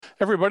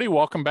Everybody,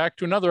 welcome back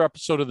to another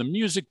episode of the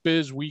Music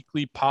Biz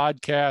Weekly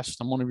Podcast.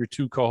 I'm one of your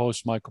two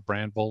co-hosts, Michael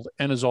Brandvold,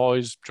 and as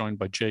always, joined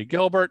by Jay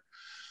Gilbert.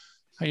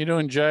 How you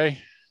doing, Jay?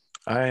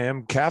 I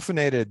am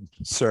caffeinated,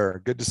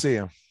 sir. Good to see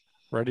you.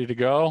 Ready to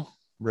go?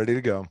 Ready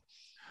to go.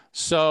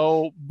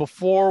 So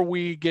before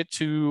we get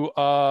to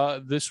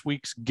this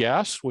week's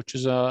guest, which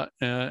is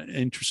an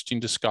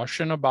interesting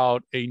discussion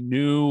about a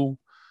new,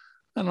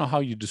 I don't know how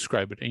you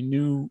describe it, a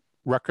new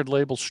record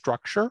label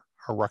structure.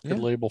 A record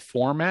label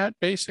format,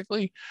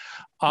 basically.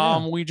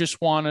 We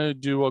just want to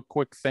do a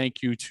quick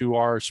thank you to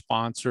our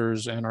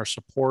sponsors and our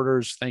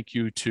supporters. Thank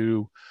you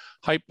to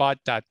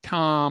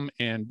Hypebot.com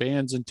and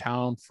Bands in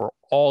Town for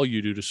all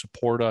you do to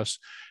support us.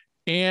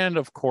 And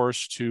of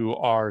course, to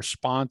our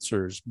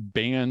sponsors,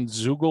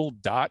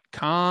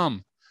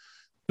 Bandzoogle.com.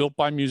 Built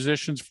by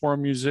musicians for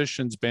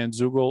musicians,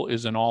 Bandzoogle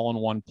is an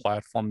all-in-one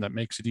platform that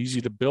makes it easy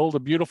to build a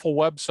beautiful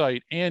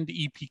website and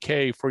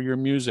EPK for your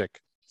music.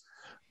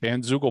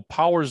 Bandzoogle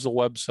powers the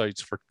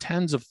websites for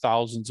tens of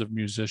thousands of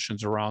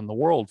musicians around the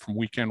world, from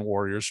weekend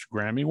warriors to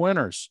Grammy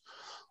winners.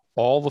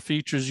 All the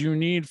features you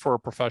need for a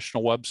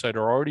professional website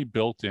are already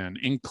built in,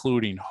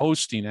 including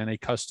hosting and a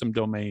custom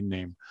domain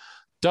name,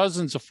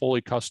 dozens of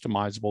fully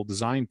customizable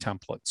design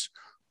templates,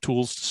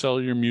 tools to sell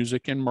your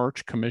music and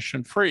merch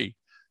commission-free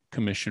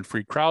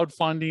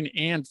crowdfunding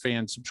and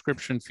fan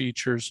subscription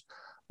features,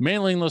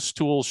 mailing list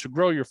tools to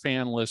grow your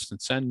fan list and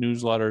send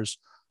newsletters,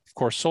 of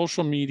course,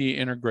 social media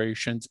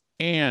integrations,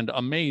 and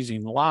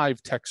amazing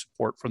live tech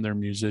support from their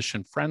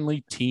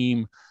musician-friendly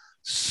team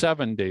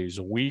 7 days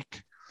a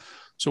week.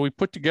 So we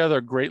put together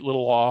a great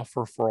little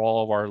offer for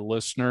all of our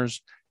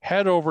listeners.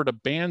 Head over to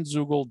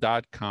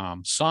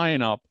bandzoogle.com,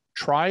 sign up,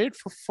 try it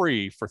for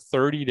free for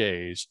 30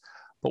 days.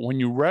 But when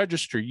you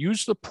register,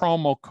 use the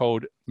promo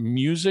code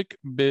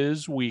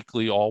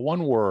MUSICBIZWEEKLY, all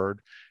one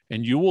word,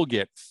 and you will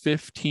get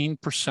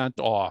 15%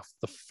 off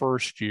the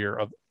first year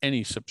of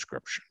any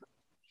subscription.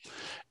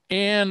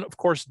 And of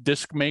course,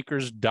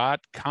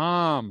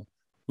 discmakers.com.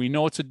 We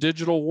know it's a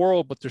digital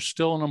world, but there's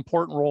still an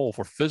important role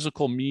for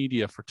physical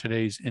media for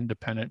today's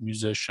independent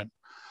musician.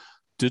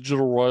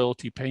 Digital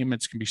royalty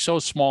payments can be so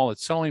small that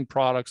selling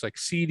products like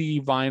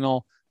CD,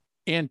 vinyl,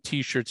 and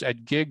t-shirts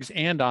at gigs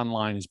and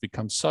online has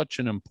become such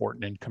an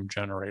important income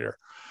generator.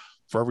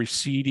 For every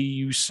CD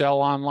you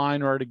sell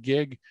online or at a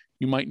gig,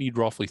 you might need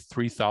roughly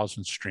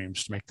 3,000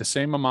 streams to make the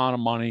same amount of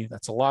money.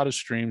 That's a lot of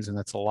streams, and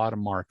that's a lot of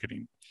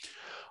marketing.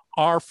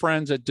 Our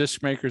friends at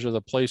Disc Makers are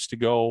the place to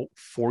go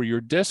for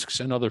your discs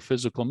and other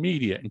physical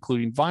media,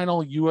 including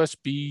vinyl,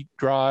 USB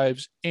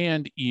drives,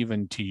 and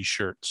even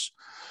t-shirts.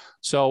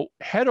 So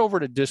head over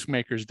to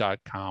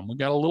discmakers.com. We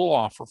got a little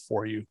offer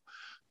for you.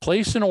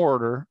 Place an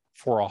order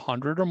for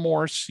 100 or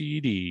more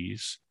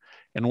CDs,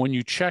 and when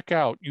you check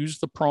out, use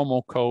the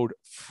promo code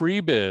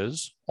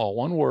FREEBIZ, all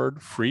one word,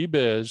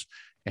 FREEBIZ,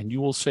 and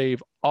you will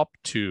save up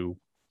to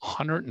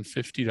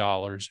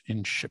 $150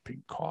 in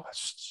shipping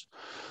costs.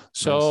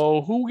 So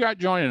nice. Who we got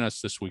joining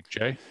us this week,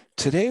 Jay?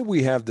 Today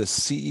we have the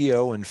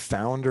CEO and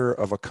founder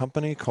of a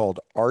company called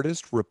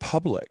Artist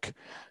Republic.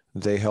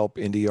 They help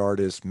indie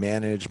artists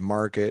manage,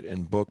 market,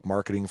 and book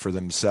marketing for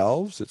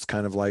themselves. It's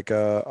kind of like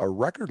a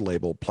record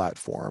label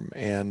platform.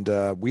 And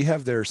we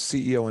have their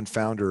CEO and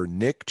founder,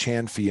 Nick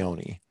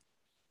Cianfioni.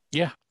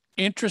 Yeah,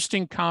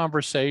 interesting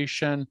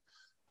conversation.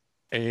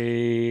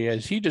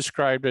 As he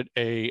described it,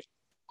 a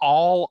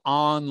all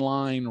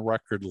online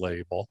record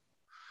label.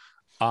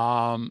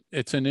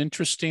 It's an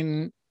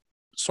interesting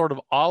sort of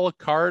a la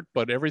carte,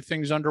 but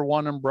everything's under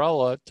one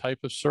umbrella type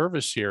of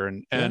service here.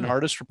 And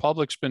Artist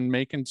Republic's been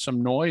making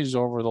some noise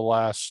over the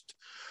last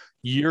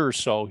year or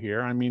so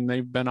here. I mean,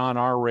 they've been on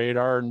our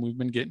radar and we've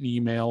been getting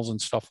emails and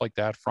stuff like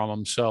that from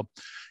them. So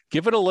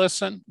give it a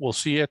listen. We'll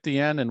see you at the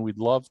end. And we'd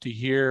love to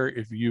hear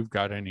if you've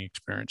got any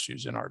experience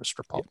using Artist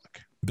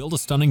Republic. Build a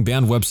stunning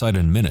band website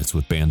in minutes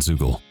with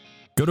Bandzoogle.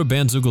 Go to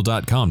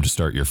bandzoogle.com to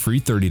start your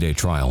free 30-day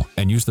trial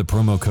and use the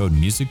promo code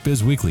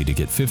MUSICBIZWEEKLY to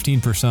get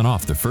 15%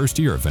 off the first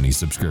year of any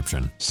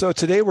subscription. So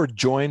today we're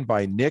joined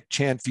by Nick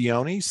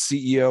Cianfioni,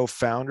 CEO,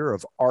 founder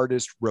of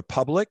Artist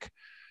Republic.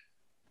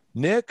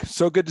 Nick,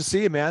 so good to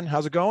see you, man.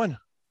 How's it going?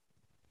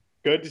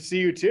 Good to see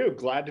you too.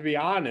 Glad to be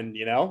on, and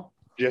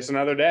just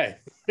another day.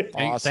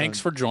 Awesome. Thanks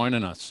for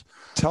joining us.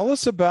 Tell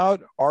us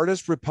about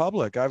Artist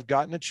Republic. I've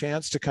gotten a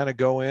chance to kind of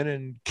go in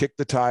and kick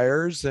the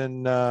tires,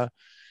 and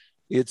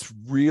it's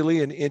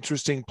really an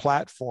interesting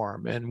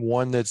platform and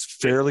one that's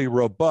fairly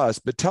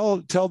robust. But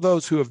tell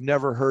those who have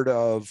never heard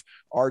of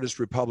Artist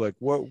Republic,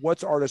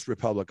 what's Artist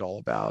Republic all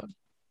about?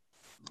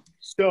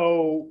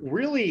 So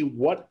really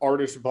what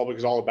Artist Republic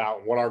is all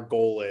about, what our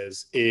goal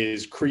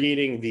is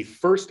creating the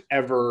first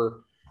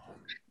ever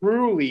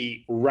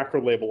truly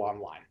record label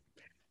online.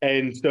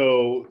 And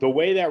so the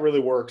way that really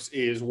works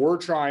is we're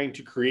trying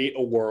to create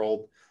a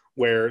world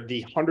where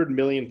the 100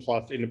 million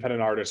plus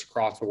independent artists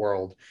across the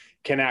world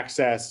can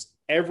access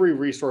every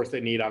resource they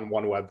need on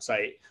one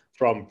website,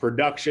 from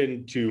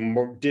production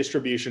to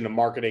distribution to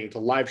marketing to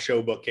live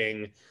show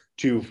booking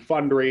to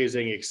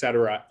fundraising, et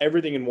cetera,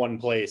 everything in one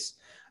place.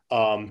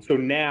 So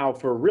now,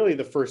 for really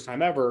the first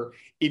time ever,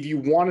 if you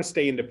want to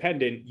stay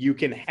independent, you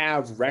can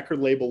have record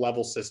label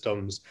level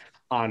systems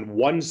on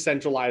one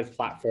centralized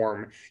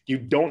platform. You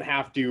don't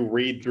have to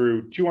read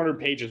through 200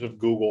 pages of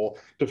Google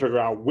to figure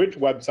out which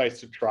websites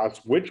to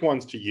trust, which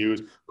ones to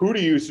use, who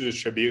to use to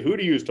distribute, who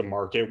to use to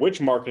market, which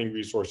marketing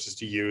resources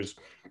to use.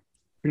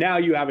 Now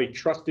you have a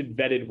trusted,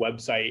 vetted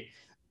website.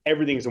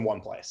 Everything's in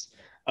one place.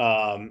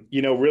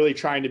 Really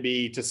trying to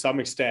be, to some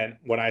extent,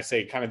 when I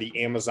say kind of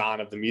the Amazon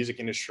of the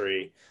music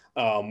industry,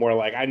 where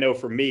like, I know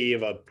for me,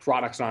 if a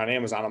product's not on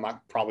Amazon, I'm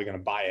not probably going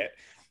to buy it,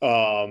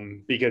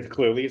 because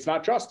clearly it's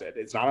not trusted.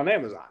 It's not on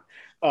Amazon.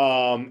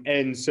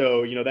 And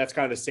so, that's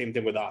kind of the same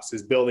thing with us,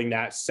 is building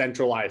that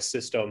centralized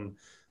system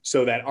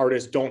so that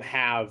artists don't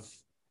have,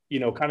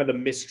 kind of the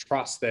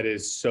mistrust that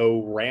is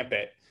so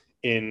rampant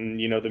in,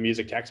 the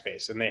music tech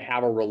space, and they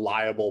have a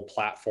reliable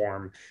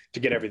platform to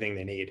get everything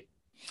they need.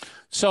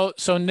 So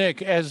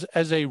Nick, as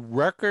a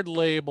record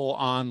label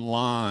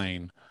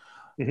online,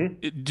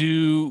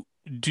 do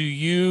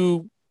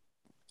you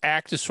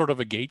act as sort of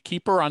a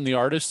gatekeeper on the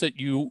artists that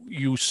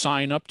you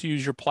sign up to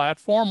use your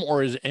platform,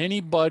 or is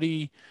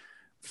anybody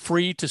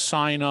free to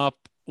sign up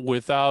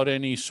without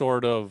any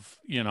sort of,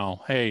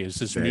 hey, is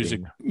this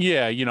music?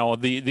 Yeah,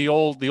 the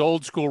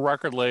old school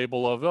record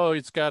label of, oh,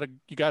 you got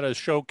to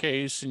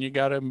showcase and you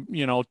got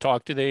to,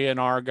 talk to the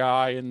A&R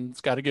guy and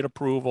it's got to get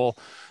approval.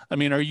 I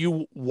mean, are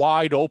you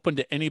wide open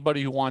to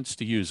anybody who wants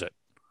to use it?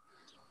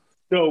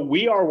 So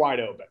we are wide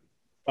open.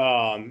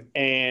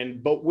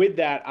 But with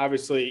that,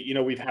 obviously,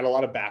 we've had a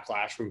lot of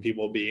backlash from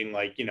people being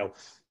like,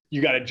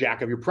 you got to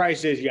jack up your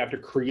prices. You have to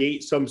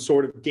create some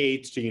sort of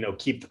gates to,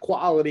 keep the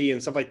quality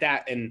and stuff like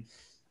that. And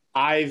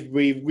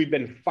we've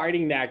been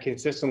fighting that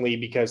consistently,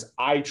 because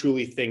I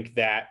truly think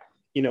that,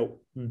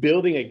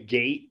 building a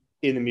gate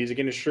in the music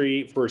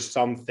industry for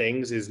some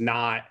things is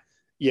not,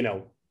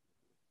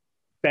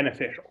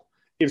 beneficial.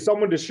 If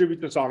someone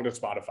distributes a song to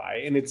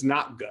Spotify and it's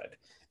not good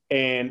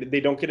and they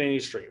don't get any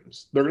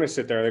streams, they're going to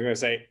sit there, they're going to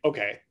say,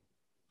 okay,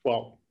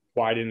 well,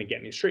 why didn't it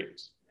get any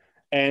streams?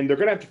 And they're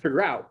going to have to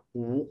figure out,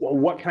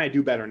 what can I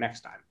do better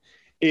next time?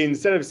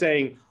 Instead of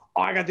saying,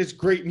 oh, I got this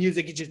great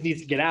music, it just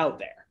needs to get out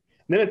there.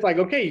 And then it's like,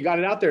 okay, you got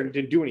it out there and it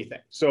didn't do anything.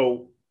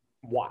 So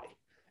why?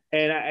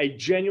 And I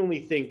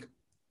genuinely think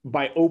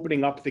by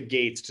opening up the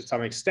gates to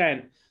some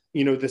extent,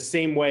 the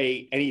same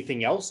way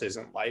anything else is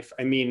in life.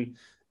 I mean,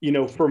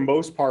 for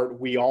most part,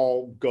 we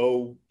all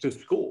go to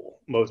school,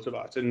 most of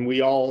us, and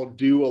we all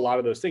do a lot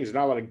of those things. There's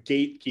not a lot of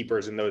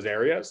gatekeepers in those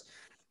areas.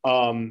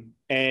 Some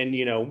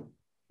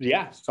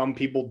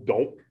people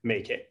don't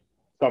make it.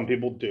 Some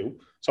people do.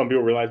 Some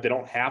people realize they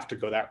don't have to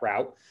go that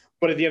route.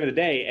 But at the end of the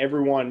day,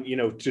 everyone,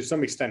 to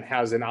some extent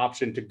has an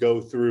option to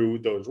go through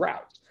those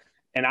routes.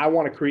 And I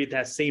want to create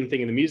that same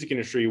thing in the music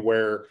industry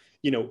where,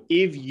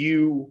 if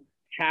you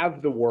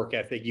have the work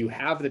ethic, you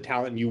have the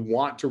talent, and you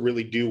want to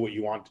really do what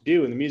you want to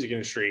do in the music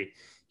industry,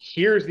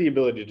 here's the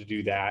ability to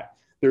do that.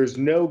 There's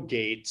no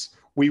gates.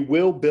 We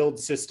will build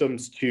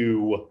systems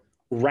to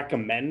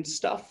recommend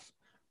stuff.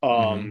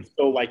 So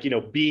like,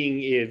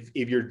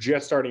 if you're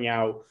just starting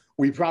out,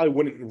 we probably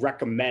wouldn't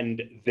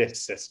recommend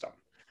this system,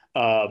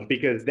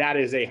 because that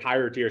is a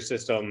higher tier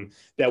system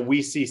that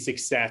we see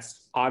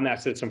success on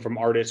that system from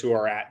artists who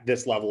are at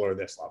this level or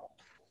this level.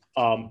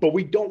 But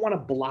we don't want to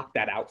block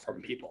that out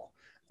from people.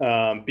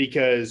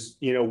 Because,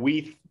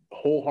 we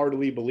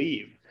wholeheartedly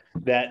believe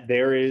that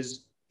there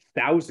is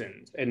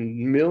thousands and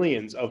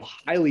millions of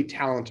highly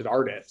talented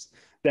artists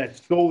that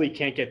solely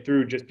can't get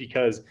through just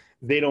because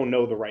they don't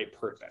know the right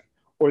person,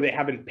 or they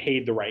haven't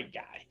paid the right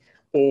guy,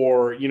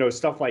 or,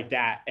 stuff like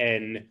that.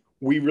 And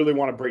we really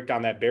want to break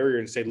down that barrier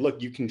and say,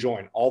 look, you can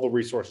join. All the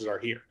resources are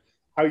here.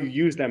 How you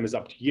use them is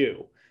up to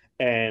you.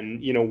 And,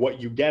 what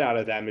you get out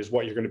of them is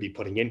what you're going to be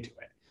putting into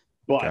it.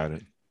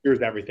 But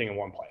here's everything in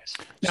one place.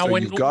 Now, so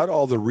you've got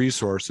all the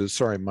resources.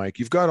 Sorry, Mike.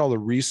 You've got all the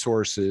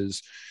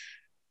resources.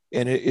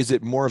 And is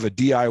it more of a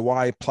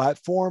DIY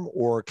platform,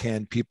 or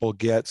can people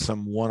get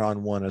some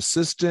one-on-one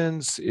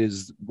assistance?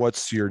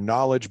 What's your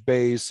knowledge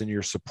base and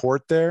your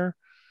support there?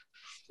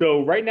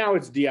 So right now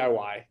it's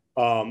DIY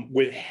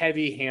with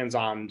heavy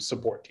hands-on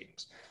support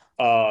teams.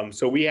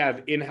 So we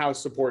have in-house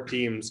support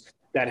teams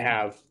that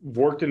have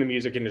worked in the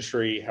music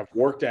industry,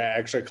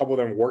 actually a couple of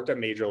them worked at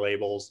major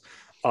labels,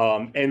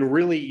 and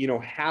really,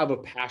 have a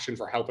passion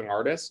for helping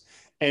artists.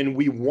 And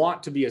we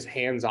want to be as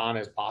hands-on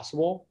as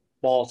possible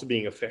while also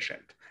being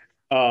efficient.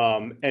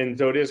 And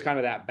so it is kind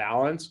of that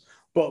balance.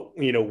 But,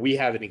 we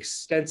have an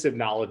extensive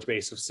knowledge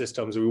base of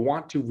systems. We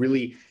want to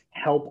really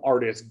help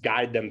artists,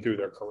 guide them through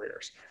their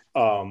careers.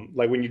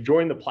 Like when you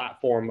join the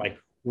platform, like,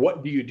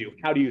 what do you do?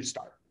 How do you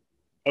start?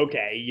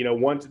 Okay,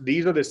 once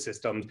these are the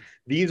systems,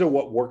 these are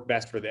what work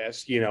best for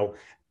this.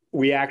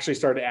 We actually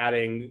started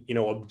adding,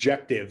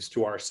 objectives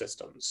to our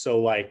systems.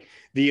 So like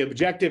the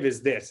objective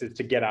is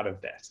to get out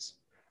of this.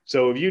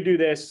 So if you do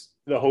this,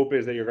 the hope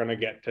is that you're going to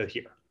get to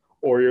here,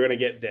 or you're going to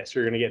get this,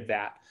 or you're going to get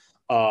that.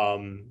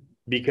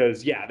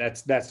 Because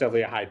that's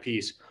definitely a high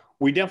piece.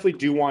 We definitely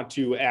do want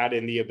to add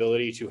in the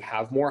ability to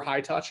have more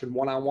high touch and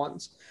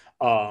one-on-ones.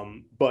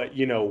 But,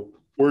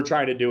 we're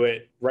trying to do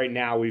it right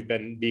now. We've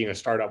been being a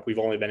startup. We've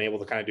only been able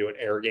to kind of do it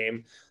air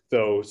game.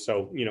 So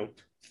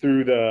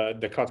through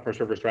the customer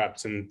service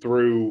reps and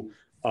through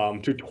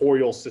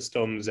tutorial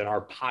systems and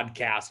our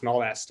podcast and all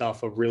that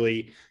stuff of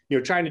really,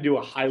 trying to do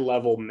a high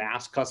level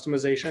mass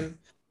customization.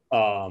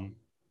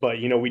 But,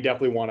 we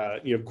definitely want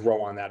to,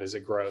 grow on that as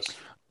it grows.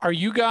 Are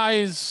you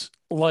guys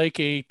like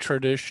a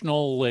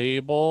traditional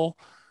label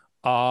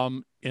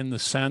in the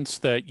sense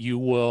that you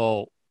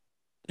will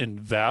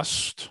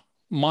invest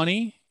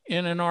money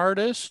in an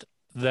artist,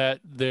 that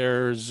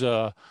there's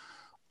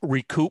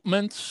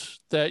recoupments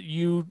that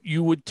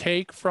you would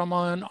take from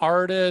an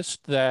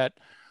artist, that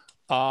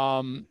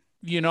all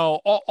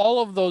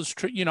of those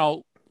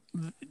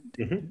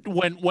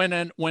when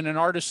an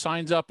artist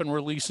signs up and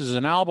releases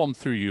an album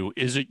through you,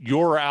 is it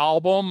your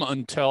album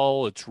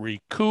until it's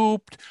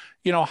recouped?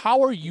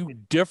 How are you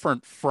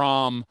different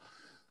from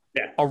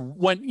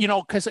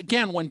because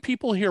again, when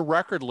people hear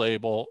record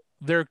label,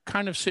 they're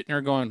kind of sitting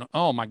there going,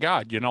 oh my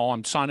God,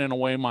 I'm signing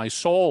away my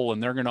soul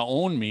and they're going to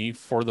own me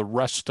for the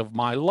rest of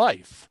my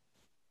life.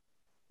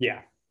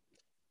 Yeah.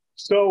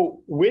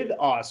 So with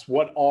us,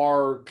 what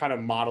our kind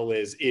of model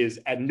is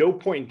at no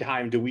point in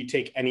time do we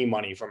take any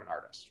money from an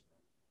artist.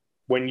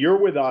 When you're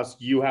with us,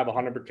 you have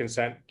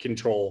 100%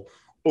 control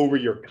over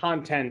your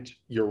content,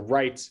 your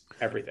rights,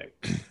 everything.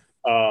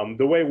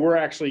 The way we're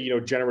actually,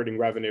 generating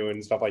revenue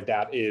and stuff like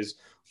that is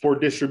for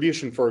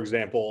distribution, for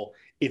example,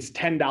 it's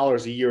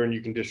 $10 a year and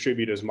you can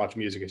distribute as much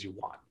music as you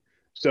want.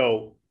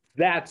 So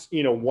that's,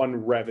 one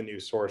revenue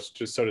source,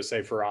 just so to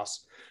say, for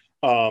us.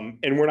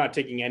 And we're not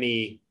taking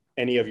any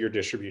of your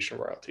distribution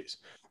royalties.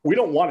 We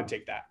don't want to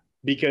take that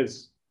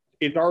because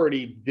it's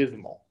already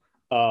dismal.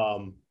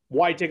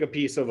 Why take a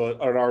piece of an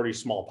already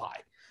small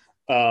pie?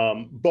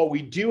 But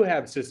we do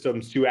have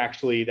systems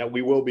that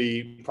we will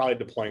be probably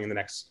deploying in the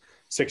next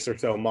 6 or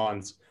so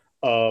months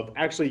of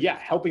actually,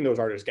 helping those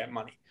artists get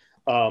money.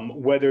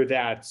 Whether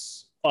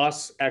that's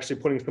us actually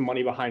putting some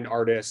money behind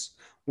artists,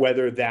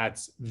 whether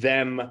that's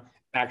them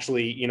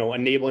actually,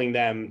 enabling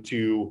them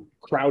to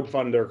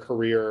crowdfund their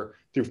career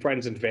through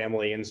friends and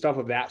family and stuff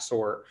of that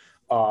sort.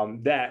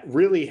 That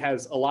really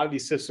has, a lot of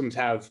these systems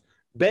have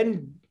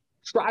been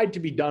tried to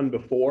be done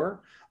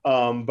before.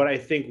 But I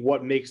think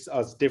what makes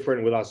us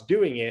different with us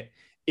doing it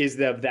is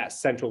that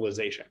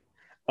centralization,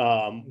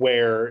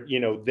 where,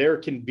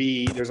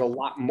 there's a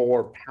lot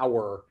more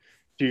power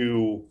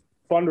to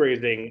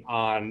fundraising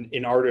on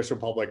an Artist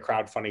Republic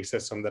crowdfunding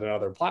system than in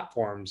other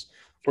platforms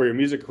for your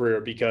music career,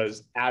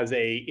 because as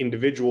a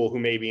individual who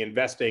may be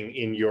investing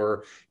in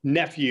your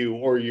nephew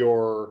or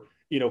your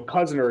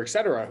cousin or et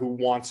cetera, who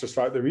wants to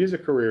start their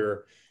music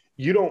career,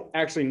 you don't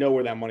actually know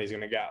where that money's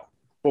going to go.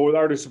 But with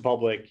Artist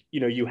Republic,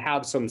 you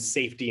have some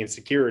safety and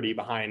security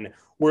behind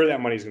where that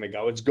money's going to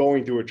go. It's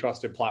going through a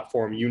trusted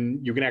platform.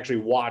 You can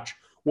actually watch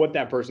what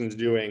that person's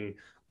doing,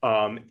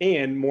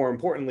 and more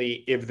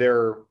importantly, if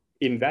they're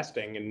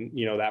investing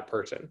in that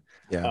person.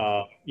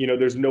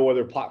 There's no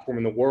other platform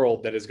in the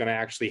world that is going to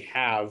actually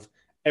have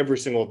every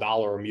single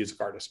dollar a music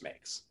artist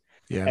makes.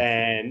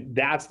 And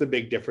that's the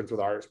big difference with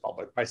Artist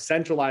Republic. By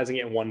centralizing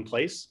it in one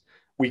place,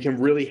 we can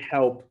really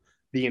help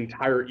the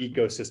entire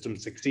ecosystem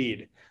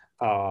succeed,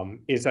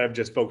 instead of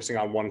just focusing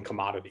on one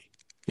commodity.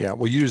 Yeah,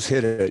 well, you just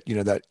hit it,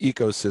 that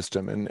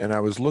ecosystem. And I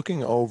was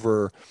looking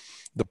over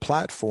the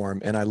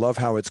platform and I love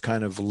how it's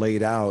kind of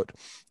laid out.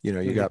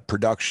 You got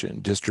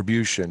production,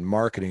 distribution,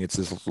 marketing. It's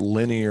this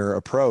linear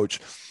approach.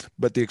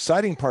 But the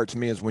exciting part to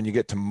me is when you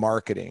get to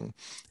marketing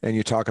and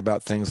you talk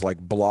about things like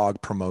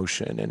blog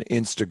promotion and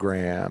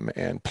Instagram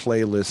and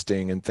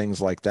playlisting and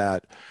things like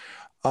that.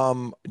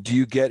 Do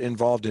you get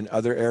involved in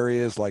other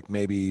areas like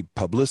maybe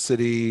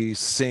publicity,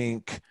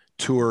 sync,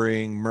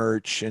 touring,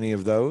 merch, any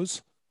of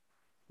those?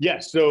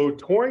 Yes. So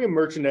touring and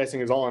merchandising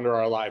is all under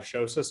our live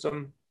show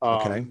system.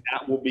 Okay.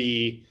 That will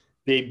be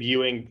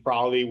debuting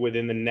probably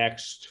within the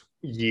next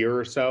year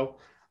or so.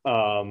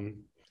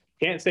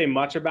 Can't say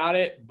much about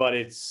it, but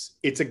it's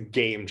a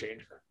game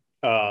changer.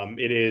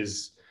 It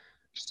is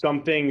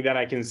something that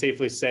I can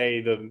safely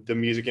say the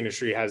music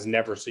industry has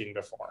never seen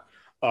before,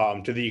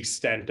 to the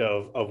extent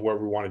of where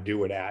we want to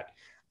do it at.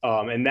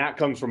 And that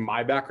comes from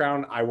my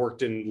background. I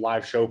worked in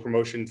live show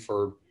promotion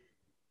for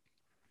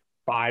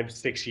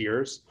 5-6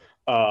 years.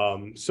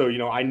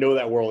 So, I know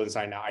that world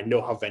inside now. I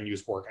know how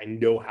venues work. I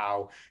know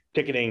how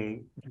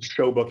ticketing,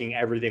 show booking,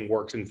 everything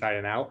works inside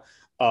and out.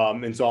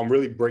 And so I'm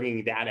really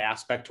bringing that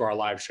aspect to our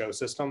live show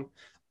system,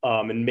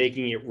 and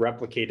making it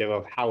replicative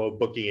of how a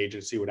booking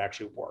agency would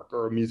actually work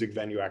or a music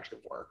venue actually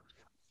work.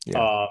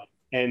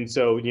 And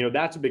so,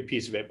 that's a big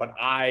piece of it. But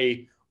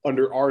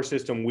under our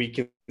system,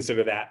 we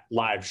consider that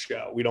live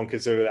show. We don't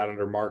consider that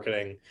under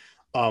marketing.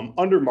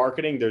 Under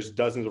marketing, there's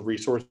dozens of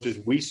resources.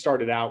 We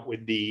started out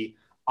with the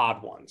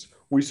odd ones.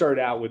 We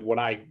started out with what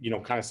I,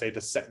 kind of say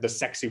the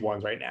sexy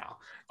ones right now.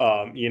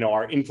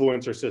 Our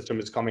influencer system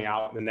is coming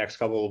out in the next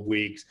couple of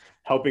weeks,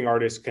 helping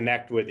artists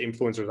connect with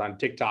influencers on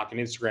TikTok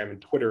and Instagram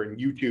and Twitter and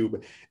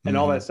YouTube and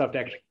all that stuff to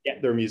actually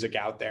get their music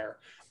out there.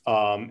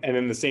 And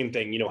then the same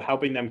thing,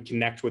 helping them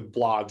connect with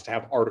blogs to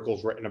have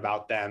articles written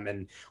about them.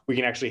 And we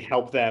can actually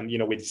help them,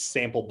 with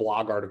sample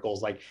blog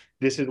articles. Like,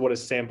 this is what a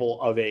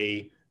sample of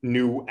a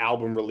new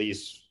album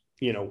release,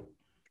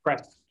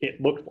 press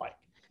it looks like.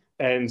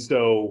 And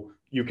so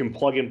you can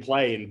plug and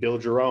play and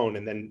build your own,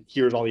 and then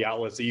here's all the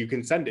outlets that you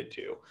can send it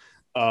to.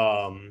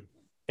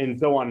 And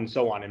so on and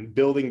so on, and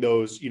building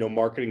those,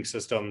 marketing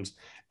systems.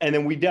 And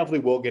then we definitely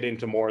will get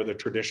into more of the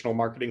traditional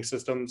marketing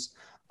systems.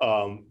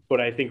 But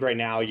I think right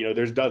now,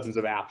 there's dozens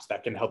of apps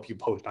that can help you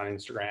post on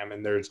Instagram,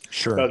 and there's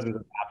dozens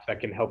of apps that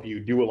can help you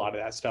do a lot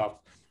of that stuff.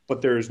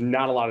 But there's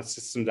not a lot of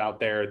systems out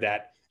there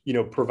that,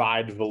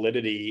 provide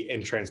validity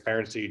and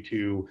transparency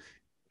to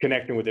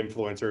connecting with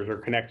influencers, or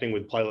connecting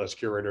with playlist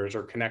curators,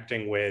 or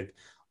connecting with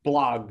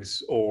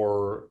blogs,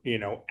 or,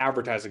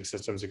 advertising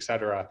systems, et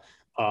cetera.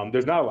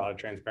 There's not a lot of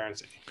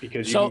transparency,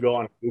 because you can go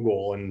on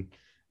Google and,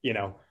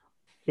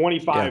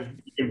 25,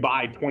 you can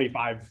buy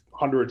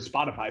 2,500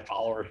 Spotify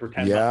followers for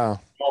 $10. Yeah.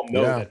 You all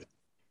know that.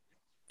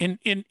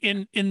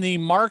 In the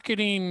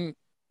marketing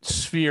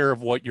sphere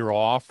of what you're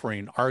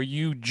offering, are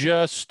you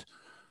just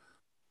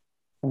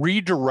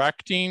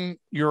redirecting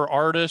your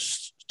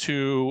artists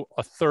to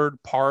a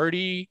third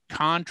party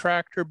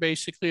contractor,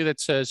 basically, that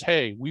says,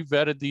 hey, we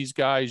vetted these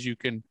guys, you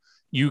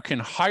can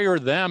hire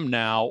them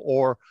now?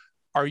 Or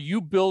are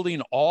you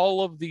building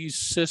all of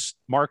these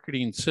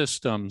marketing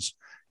systems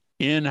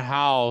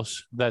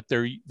in-house that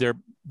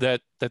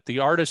that the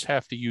artists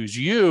have to use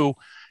you?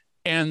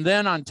 And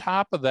then on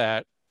top of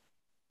that,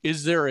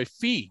 is there a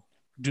fee?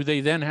 Do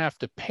they then have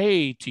to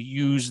pay to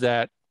use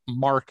that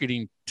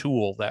marketing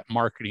tool, that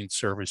marketing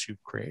service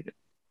you've created?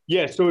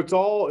 Yeah, so it's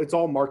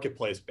all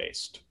marketplace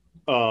based.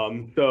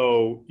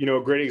 So,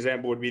 a great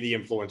example would be the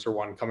influencer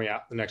one coming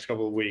out the next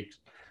couple of weeks.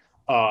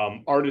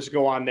 Artists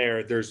go on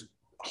there. There's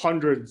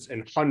hundreds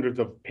and hundreds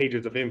of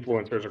pages of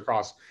influencers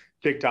across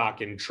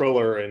TikTok and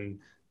Triller and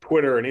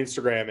Twitter and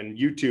Instagram and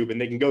YouTube, and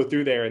they can go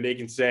through there and they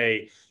can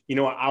say,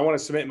 I want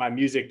to submit my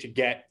music to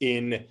get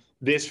in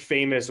this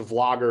famous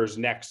vlogger's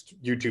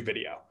next YouTube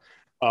video.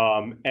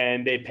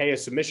 And they pay a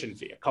submission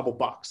fee, a couple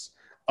bucks.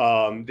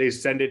 They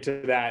send it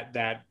to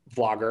that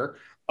vlogger.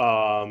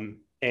 And,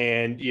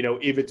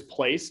 if it's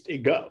placed,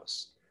 it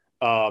goes.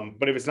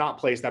 But if it's not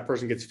placed, that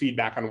person gets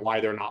feedback on why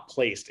they're not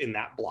placed in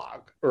that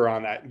blog or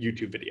on that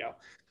YouTube video.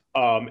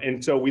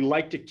 And so we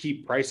like to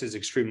keep prices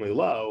extremely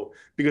low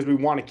because we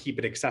want to keep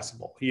it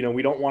accessible.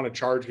 We don't want to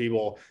charge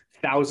people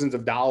thousands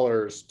of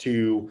dollars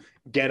to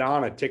get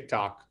on a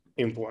TikTok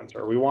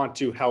influencer. We want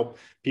to help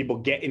people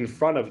get in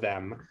front of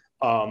them,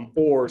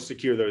 or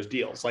secure those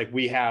deals. Like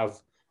we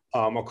have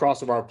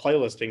across of our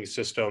playlisting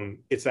system,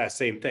 it's that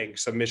same thing,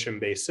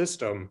 submission-based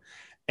system.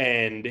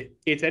 And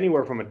it's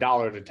anywhere from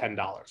 $1 to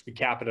 $10. We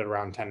cap it at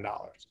around $10.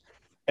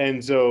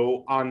 And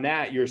so on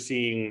that, you're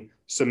seeing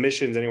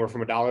submissions anywhere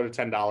from $1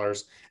 to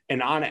 $10.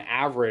 And on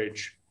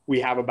average, we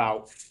have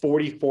about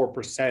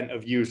 44%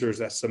 of users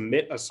that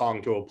submit a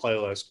song to a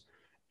playlist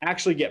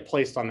actually get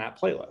placed on that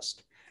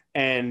playlist.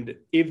 And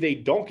if they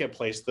don't get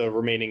placed, the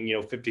remaining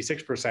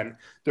 56%,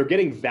 they're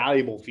getting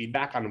valuable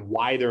feedback on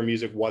why their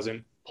music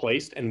wasn't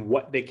placed and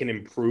what they can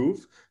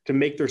improve to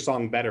make their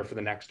song better for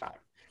the next time.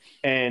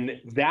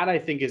 And that, I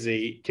think, is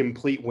a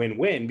complete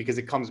win-win, because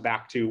it comes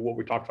back to what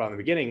we talked about in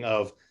the beginning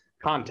of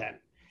content.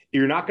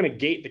 You're not going to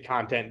gate the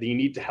content, that you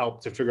need to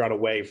help to figure out a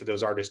way for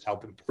those artists to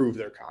help improve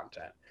their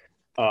content.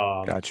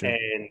 Gotcha.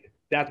 And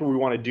that's what we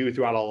want to do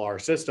throughout all our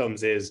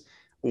systems, is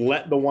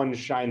let the ones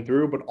shine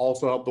through, but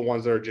also help the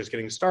ones that are just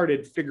getting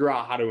started figure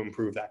out how to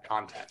improve that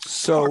content.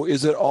 So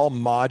is it all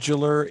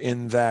modular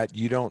in that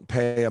you don't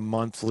pay a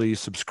monthly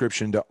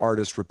subscription to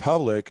Artist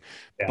Republic,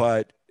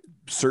 but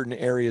certain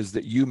areas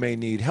that you may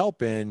need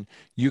help in,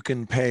 you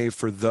can pay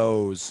for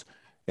those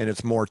and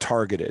it's more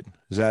targeted?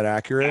 Is that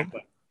accurate?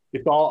 Exactly.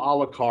 It's all a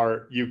la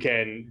carte. You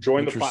can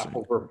join the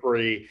platform for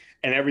free,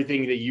 and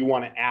everything that you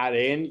want to add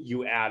in,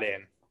 you add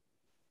in.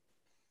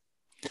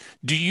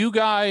 Do you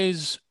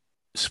guys,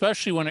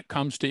 especially when it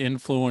comes to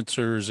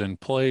influencers and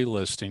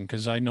playlisting,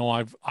 because I know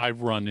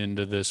I've run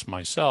into this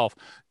myself,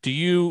 do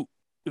you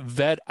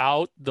vet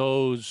out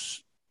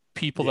those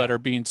people that are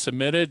being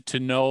submitted to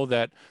know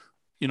that,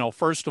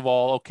 first of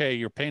all, okay,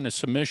 you're paying a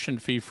submission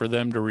fee for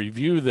them to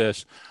review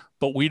this,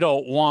 but we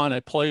don't want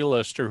a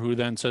playlister who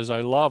then says,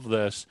 I love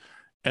this,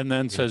 and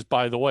then says,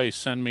 by the way,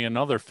 send me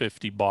another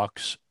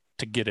 $50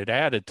 to get it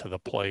added to the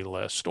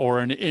playlist, or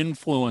an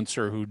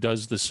influencer who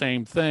does the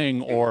same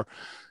thing, or,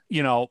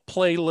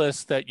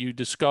 playlists that you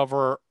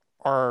discover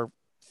are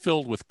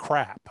filled with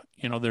crap.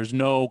 There's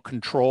no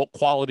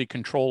quality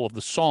control of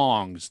the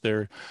songs.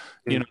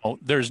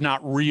 There's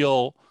not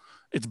real,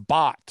 it's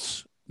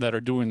bots that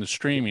are doing the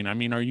streaming. I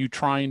mean, are you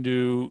trying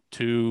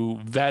to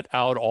vet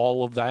out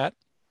all of that?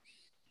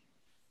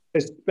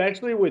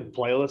 Especially with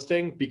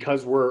playlisting,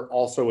 because we're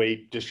also a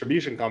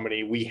distribution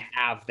company, we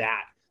have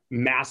that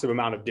massive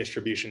amount of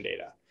distribution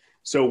data.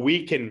 So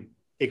we can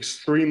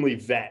extremely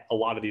vet a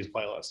lot of these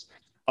playlists.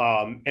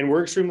 And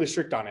we're extremely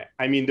strict on it.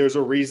 I mean, there's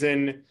a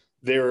reason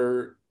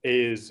there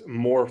is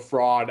more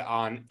fraud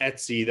on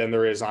Etsy than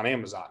there is on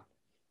Amazon.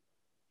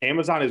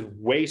 Amazon is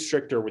way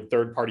stricter with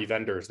third-party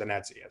vendors than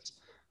Etsy is.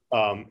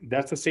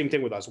 That's the same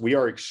thing with us. We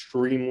are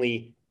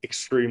extremely,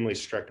 extremely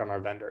strict on our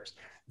vendors.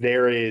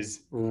 There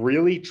is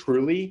really,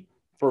 truly,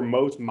 for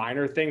most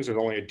minor things, there's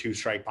only a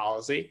 2-strike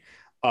policy.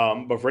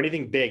 But for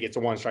anything big, it's a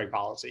 1-strike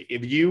policy.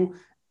 If you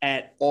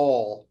at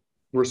all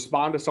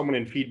respond to someone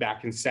in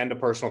feedback and send a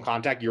personal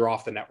contact, you're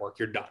off the network.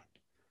 You're done.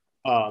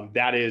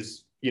 That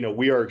is,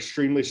 we are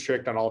extremely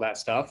strict on all that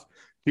stuff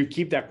to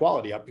keep that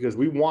quality up, because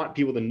we want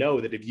people to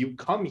know that if you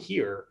come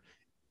here,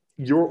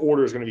 your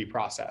order is going to be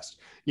processed.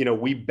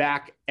 We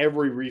back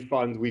every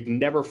refund. We've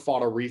never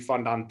fought a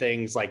refund on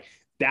things. Like,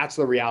 that's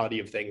the reality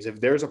of things. If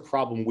there's a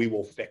problem, we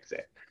will fix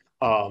it.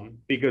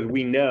 Because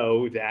we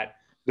know that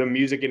the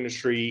music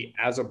industry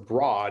as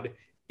abroad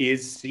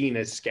is seen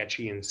as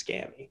sketchy and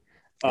scammy.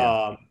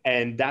 Yeah.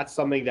 And that's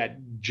something that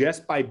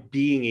just by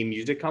being a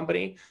music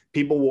company,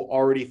 people will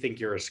already think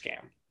you're a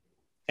scam.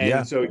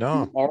 And you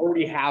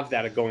already have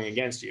that going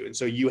against you. And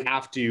so you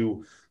have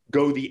to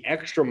go the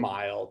extra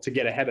mile to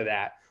get ahead of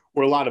that.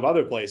 Where a lot of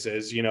other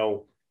places,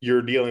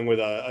 you're dealing with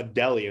a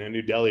deli and a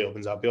new deli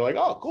opens up. You're like,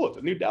 oh, cool, it's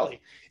a new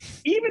deli.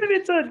 Even if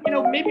it's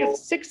maybe a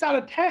 6 out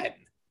of 10,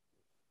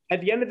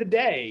 at the end of the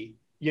day,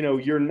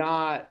 you're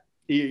not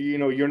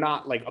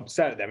like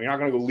upset at them. You're not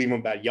going to go leave them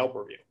a bad Yelp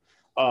review.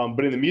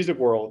 But in the music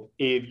world,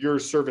 if your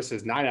service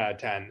is 9 out of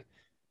 10,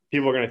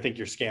 people are going to think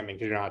you're scamming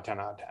because you're not a 10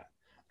 out of 10.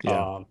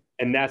 Yeah.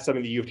 And that's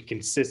something that you have to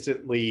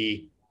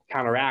consistently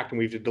counteract. And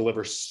we have to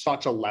deliver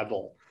such a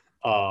level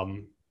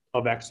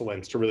of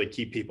excellence to really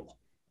keep people.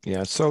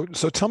 Yeah. So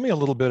tell me a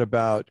little bit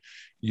about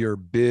your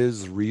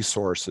biz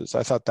resources.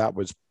 I thought that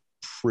was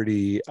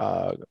pretty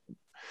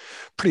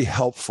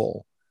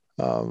helpful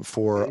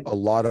for a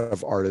lot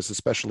of artists,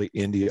 especially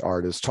indie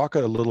artists. Talk a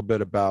little bit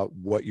about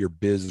what your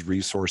biz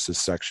resources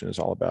section is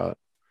all about.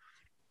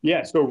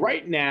 Yeah. So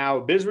right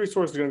now, biz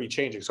resources are going to be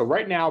changing. So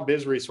right now,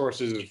 biz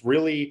resources is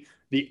really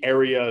the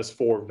areas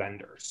for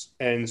vendors.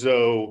 And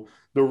so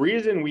the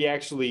reason we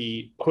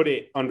actually put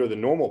it under the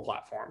normal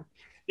platform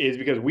is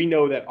because we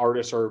know that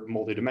artists are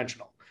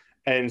multidimensional.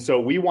 And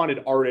so we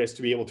wanted artists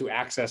to be able to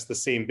access the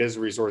same biz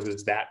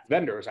resources that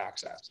vendors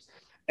access.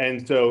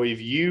 And so if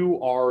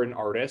you are an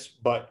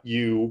artist, but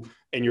you're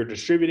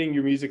distributing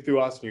your music through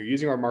us and you're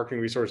using our marketing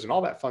resources and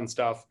all that fun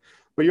stuff,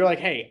 but you're like,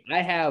 hey,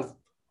 I have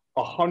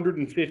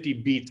 150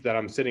 beats that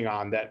I'm sitting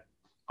on that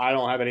I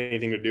don't have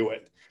anything to do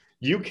with.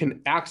 You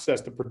can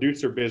access the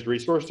producer biz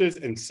resources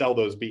and sell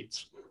those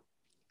beats.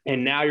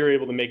 And now you're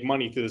able to make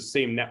money through the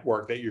same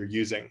network that you're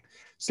using.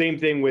 Same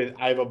thing with,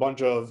 I have a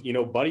bunch of,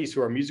 buddies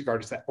who are music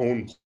artists that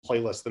own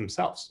playlists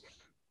themselves.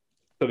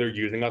 So they're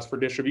using us for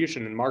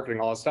distribution and marketing,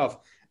 all that stuff.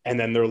 And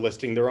then they're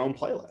listing their own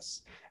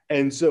playlists.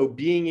 And so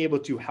being able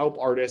to help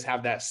artists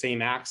have that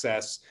same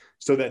access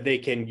so that they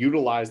can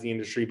utilize the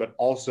industry, but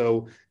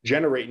also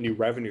generate new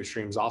revenue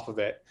streams off of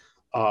it.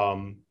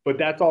 But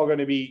that's all going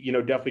to be,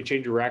 definitely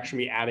changing. We're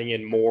actually adding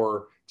in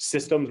more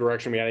systems. We're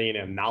actually adding in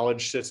a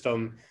knowledge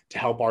system to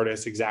help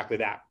artists exactly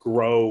that,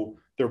 grow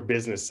their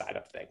business side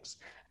of things.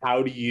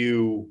 How do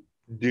you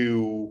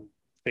do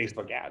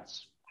Facebook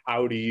ads?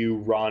 How do you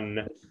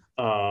run,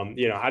 how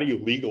do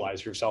you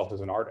legalize yourself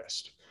as an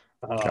artist?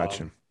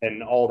 Gotcha.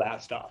 And all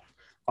that stuff.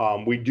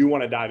 We do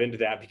want to dive into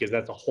that because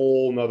that's a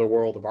whole nother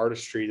world of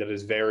artistry that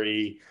is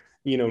very,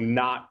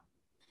 not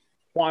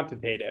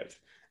quantitative.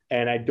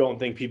 And I don't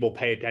think people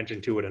pay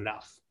attention to it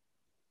enough.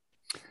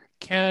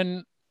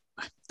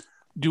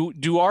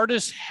 Do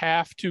artists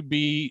have to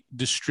be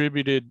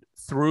distributed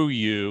through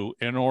you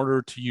in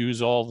order to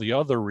use all the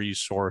other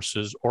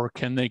resources, or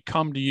can they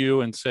come to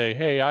you and say,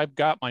 hey, I've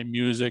got my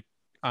music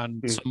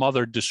on some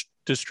other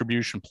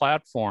distribution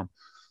platform,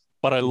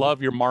 but I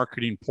love your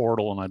marketing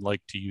portal and I'd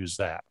like to use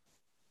that?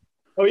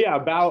 Oh yeah,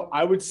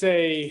 I would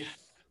say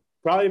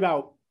probably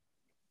about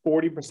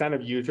 40%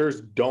 of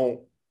users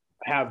don't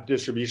have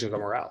distribution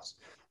somewhere else.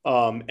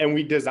 And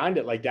we designed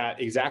it like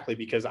that exactly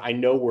because I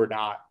know we're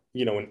not,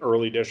 an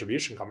early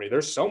distribution company.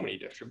 There's so many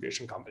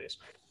distribution companies.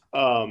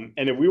 And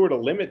if we were to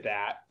limit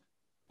that,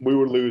 we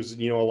would lose,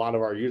 a lot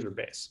of our user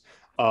base.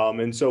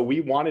 And so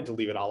we wanted to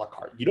leave it a la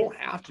carte. You don't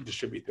have to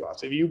distribute through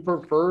us. If you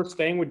prefer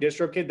staying with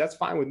DistroKid, that's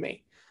fine with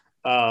me.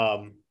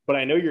 But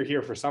I know you're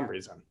here for some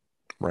reason.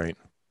 Right.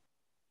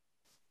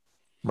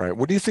 Right.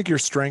 What do you think your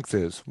strength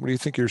is? What do you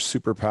think your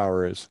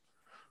superpower is?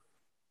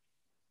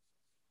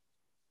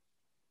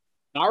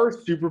 Our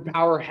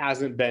superpower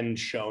hasn't been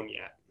shown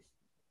yet.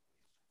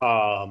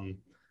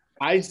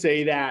 I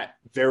say that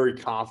very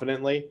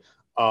confidently.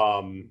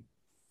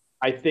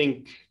 I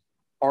think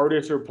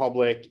Artist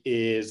Republic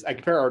I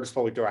compare Artist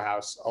Republic to a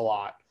house a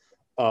lot.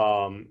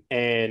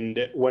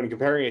 And when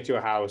comparing it to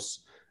a house,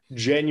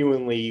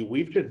 genuinely,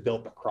 we've just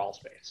built the crawl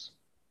space.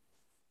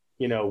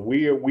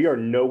 We are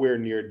nowhere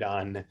near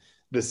done.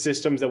 The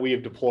systems that we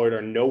have deployed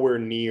are nowhere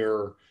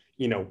near,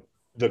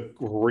 the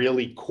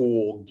really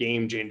cool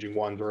game-changing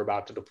ones we're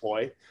about to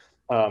deploy.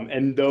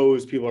 And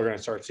those people are going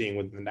to start seeing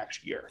within the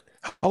next year.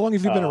 How long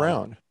have you been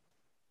around?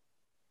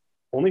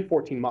 Only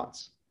 14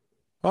 months.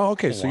 Oh,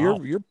 okay. So wow.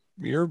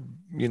 You're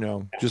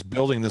just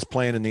building this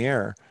plane in the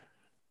air.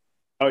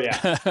 Oh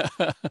yeah.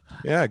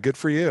 Yeah, good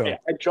for you.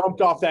 I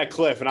jumped off that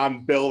cliff and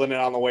I'm building it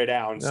on the way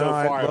down. No, So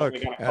far, I've look,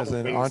 only got a as couple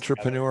an wings together.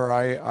 entrepreneur,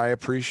 I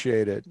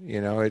appreciate it.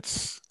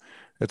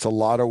 It's a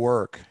lot of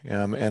work.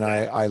 And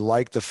I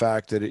like the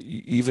fact that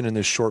even in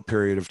this short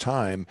period of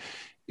time,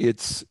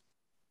 it's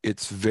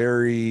it's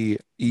very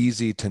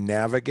easy to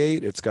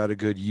navigate. It's got a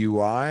good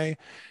UI.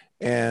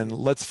 And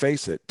let's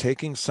face it,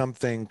 taking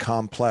something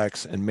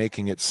complex and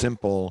making it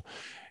simple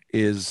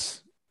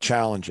is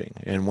challenging.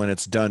 And when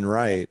it's done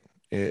right,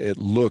 it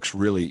looks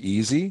really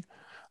easy.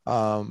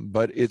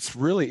 But it's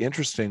really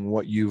interesting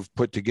what you've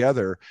put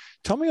together.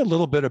 Tell me a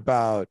little bit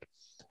about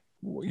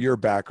your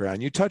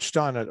background. You touched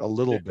on it a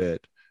little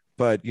bit,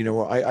 but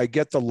I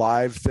get the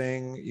live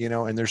thing,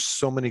 and there's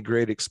so many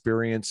great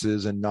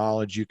experiences and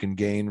knowledge you can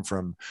gain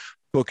from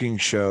booking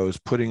shows,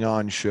 putting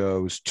on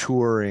shows,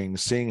 touring,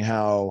 seeing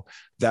how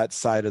that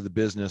side of the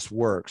business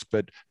works.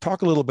 But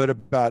talk a little bit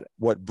about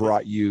what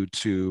brought you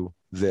to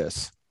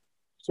this.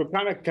 So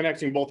kind of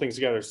connecting both things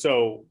together.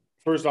 So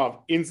first off,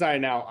 inside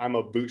and out, I'm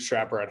a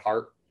bootstrapper at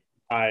heart.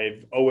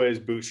 I've always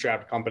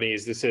bootstrapped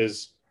companies. This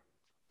is,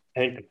 I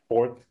think, the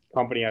fourth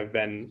company I've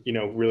been,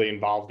 really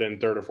involved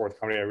in, third or fourth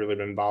company I've really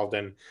been involved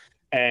in.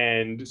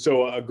 And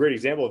so a great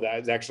example of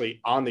that is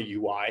actually on the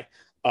UI.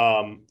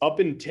 Up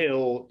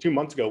until 2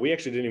 months ago, we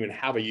actually didn't even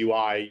have a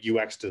UI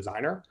UX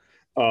designer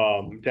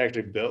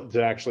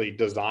to actually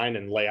design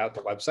and lay out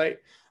the website.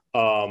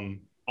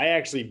 I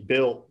actually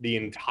built the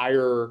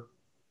entire,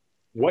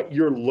 what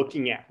you're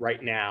looking at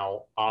right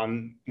now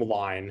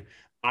online.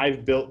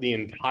 I've built the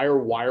entire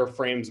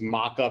wireframes,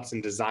 mock-ups,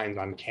 and designs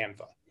on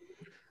Canva.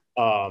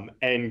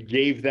 And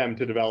gave them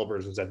to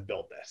developers and said,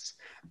 build this.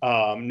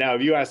 Now,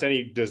 if you ask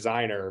any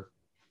designer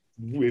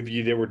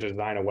if they were to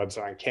design a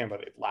website on Canva,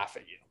 they'd laugh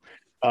at you.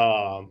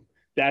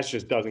 That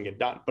just doesn't get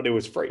done, but it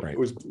was free. Right. It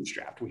was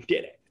bootstrapped. We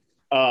did it.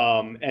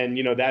 And,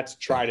 that's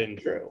tried and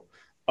true.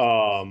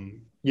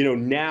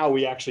 Now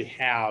we actually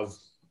have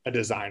a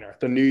designer.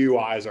 The new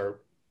UIs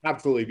are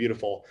absolutely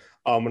beautiful.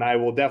 And I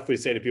will definitely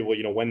say to people,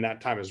 when that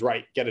time is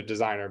right, get a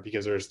designer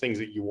because there's things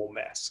that you will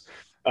miss.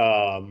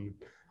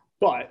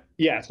 But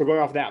yeah, so going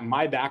off of that,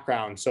 my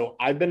background, so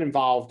I've been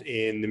involved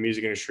in the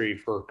music industry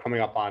for coming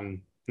up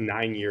on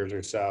 9 years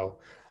or so.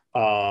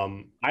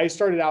 I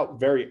started out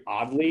very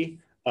oddly,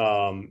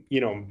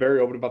 I'm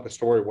very open about the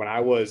story. When I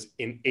was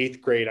in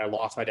 8th grade, I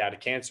lost my dad to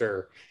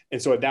cancer.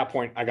 And so at that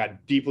point, I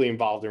got deeply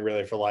involved in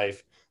Relay for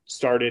Life,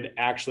 started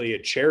actually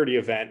a charity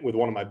event with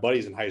one of my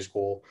buddies in high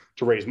school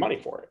to raise money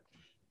for it.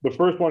 The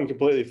first one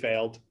completely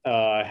failed.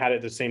 Had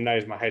it the same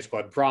night as my high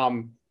school had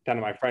prom. 10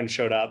 of my friends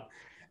showed up.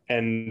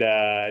 And,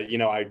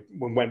 I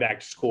went back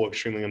to school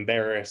extremely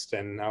embarrassed.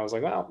 And I was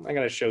like, well, I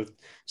got to show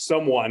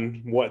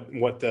someone what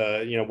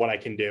I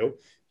can do.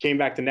 Came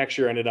back the next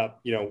year, ended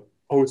up,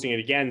 hosting it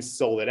again,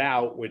 sold it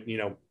out with,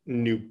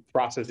 new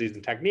processes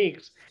and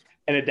techniques.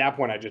 And at that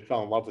point, I just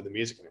fell in love with the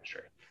music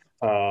industry.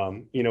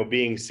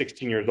 Being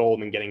 16 years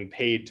old and getting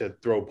paid to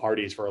throw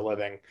parties for a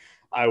living,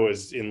 I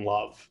was in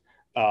love.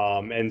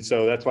 And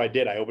so that's what I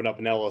did. I opened up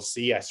an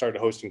LLC. I started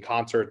hosting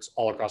concerts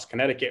all across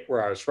Connecticut,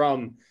 where I was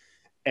from.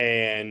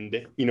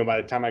 And,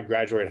 by the time I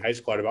graduated high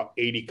school, I had about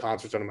 80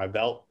 concerts under my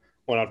belt.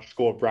 Went out to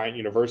school at Bryant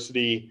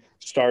University,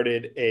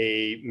 started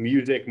a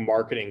music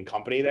marketing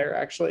company there,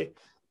 actually,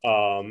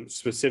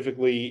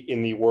 specifically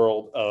in the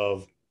world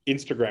of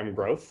Instagram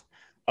growth,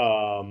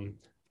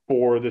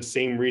 for the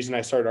same reason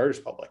I started Artist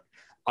Republic.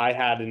 I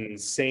had an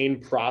insane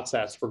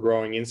process for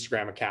growing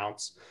Instagram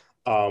accounts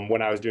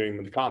when I was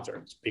doing the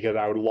concerts, because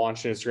I would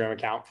launch an Instagram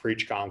account for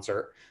each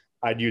concert.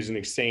 I'd use an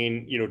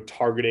insane,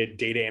 targeted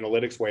data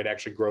analytics way to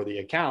actually grow the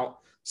account,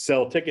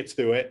 sell tickets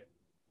through it,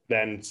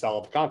 then sell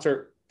at the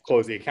concert,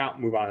 close the account,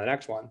 move on to the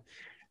next one.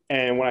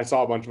 And when I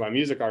saw a bunch of my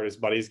music artist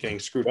buddies getting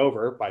screwed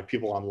over by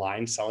people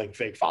online selling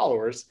fake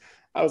followers,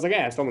 I was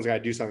like, someone's got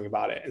to do something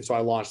about it. And so I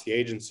launched the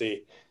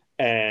agency.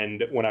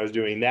 And when I was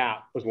doing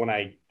that was when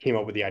I came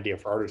up with the idea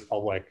for Artist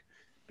Public,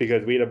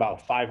 because we had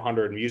about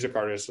 500 music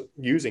artists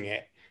using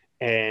it.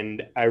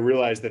 And I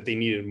realized that they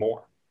needed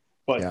more.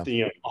 But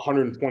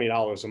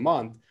 $120 a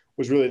month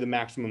was really the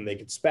maximum they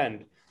could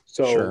spend.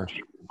 So sure.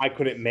 I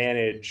couldn't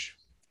manage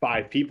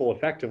 5 people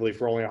effectively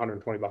for only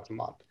 $120 a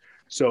month.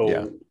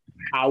 So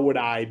how would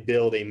I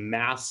build a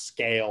mass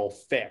scale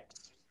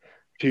fix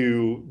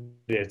to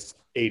this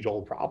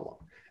age-old problem?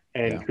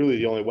 And truly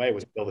the only way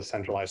was to build a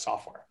centralized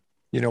software.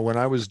 When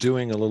I was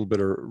doing a little bit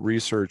of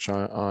research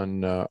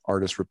on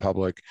Artist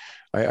Republic,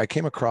 I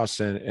came across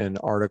an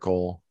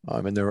article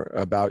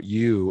about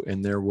you,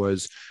 and there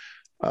was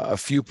a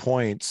few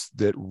points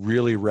that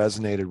really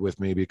resonated with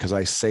me because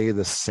I say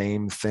the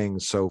same thing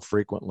so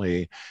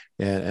frequently.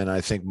 And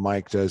I think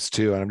Mike does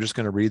too. And I'm just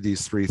going to read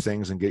these 3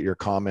 things and get your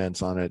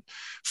comments on it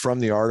from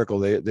the article.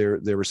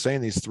 They were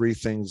saying these 3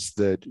 things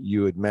that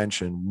you had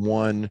mentioned.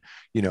 1,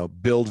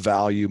 build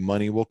value,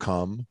 money will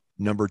come.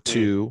 Number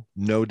 2,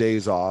 no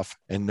days off.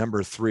 And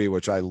number 3,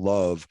 which I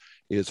love,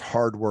 is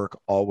hard work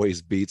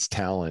always beats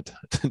talent.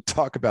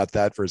 Talk about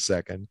that for a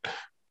second.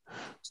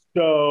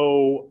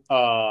 So,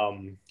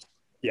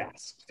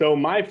 yes. So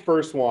my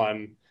first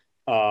one,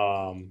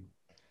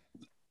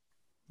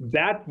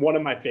 That's one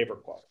of my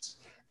favorite quotes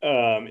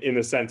in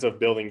the sense of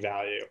building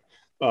value.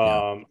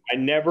 Yeah. I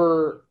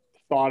never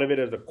thought of it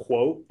as a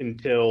quote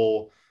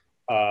until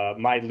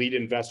my lead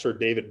investor,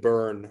 David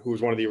Byrne, who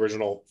was one of the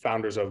original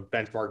founders of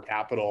Benchmark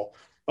Capital,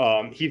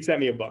 he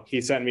sent me a book.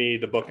 He sent me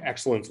the book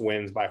Excellence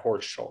Wins by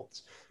Horst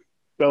Schultz.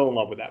 Fell in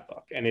love with that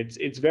book. And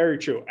it's very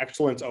true.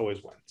 Excellence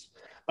always wins.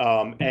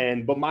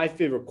 But my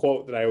favorite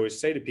quote that I always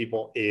say to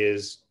people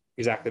is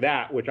exactly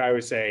that, which I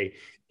always say,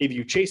 if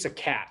you chase a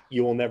cat,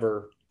 you will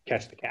never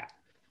catch the cat.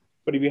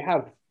 But if you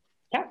have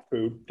cat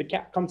food, the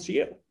cat comes to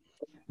you.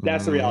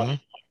 That's the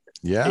reality.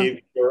 Yeah. If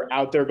you're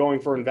out there going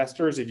for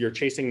investors, if you're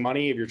chasing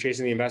money, if you're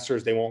chasing the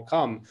investors, they won't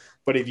come.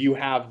 But if you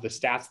have the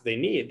stats that they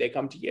need, they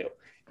come to you.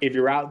 If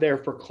you're out there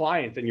for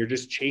clients and you're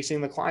just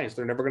chasing the clients,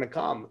 they're never going to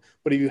come.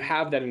 But if you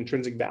have that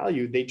intrinsic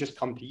value, they just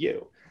come to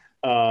you.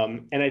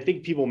 And I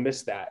think people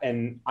miss that.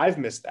 And I've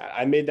missed that.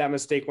 I made that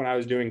mistake when I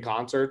was doing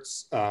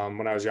concerts.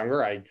 When I was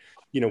younger, I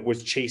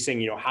was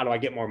chasing, how do I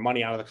get more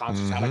money out of the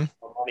concerts? How do I get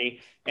more money?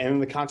 And then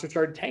the concert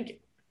started tanking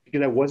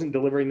because I wasn't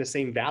delivering the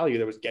same value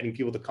that was getting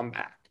people to come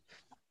back.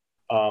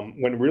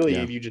 When really,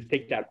 if you just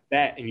take that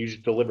bet and you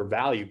just deliver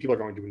value, people are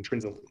going to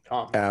intrinsically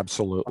come.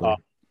 Absolutely.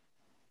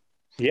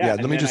 Yeah.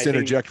 Let me just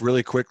interject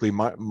really quickly.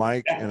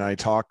 Mike and I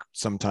talk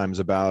sometimes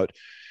about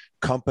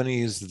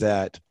companies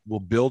that will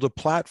build a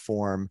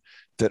platform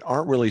that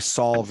aren't really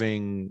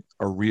solving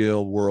a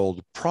real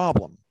world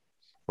problem,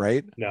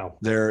 right? No.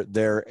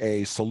 They're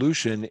a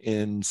solution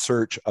in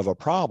search of a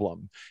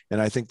problem.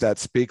 And I think that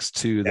speaks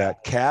to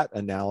that cat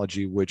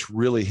analogy, which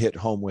really hit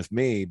home with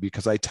me,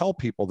 because I tell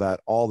people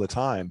that all the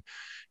time.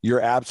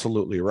 You're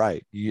absolutely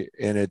right.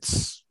 And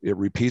it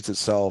repeats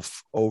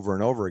itself over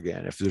and over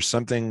again. If there's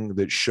something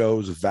that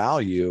shows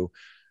value,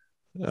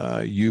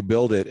 you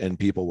build it and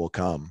people will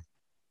come.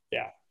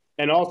 Yeah.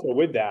 And also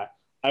with that,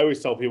 I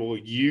always tell people,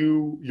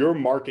 your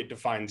market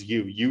defines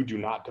you. You do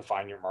not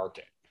define your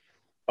market.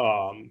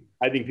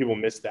 I think people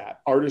miss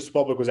that. Artist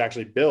Republic was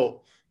actually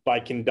built by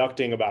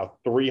conducting about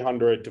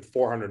 300 to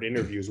 400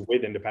 interviews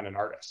with independent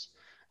artists.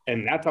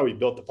 And that's how we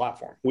built the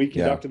platform. We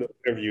conducted those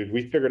interviews.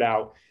 We figured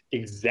out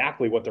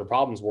exactly what their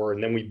problems were,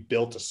 and then we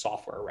built a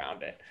software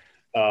around it.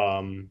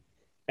 And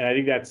I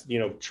think that's,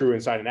 true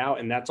inside and out.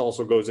 And that's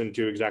also goes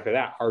into exactly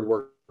that. Hard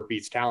work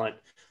beats talent.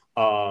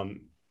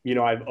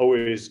 I've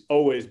always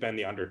been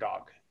the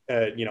underdog,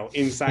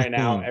 inside and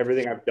out,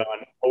 everything I've done,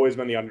 always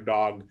been the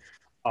underdog.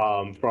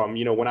 From,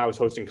 when I was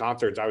hosting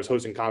concerts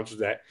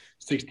at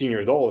 16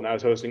 years old, and I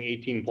was hosting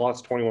 18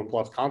 plus, 21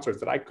 plus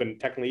concerts that I couldn't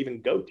technically even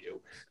go to.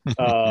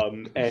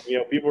 And,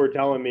 people were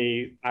telling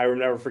me, I will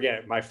never forget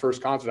it, my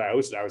first concert I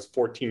hosted, I was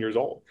 14 years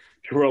old.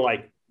 People were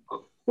like,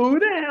 who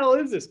the hell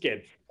is this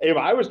kid? If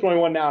I was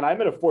 21 now and I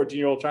met a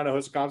 14-year-old trying to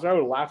host a concert, I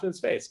would have laughed in his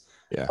face.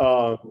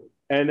 Yeah.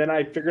 And then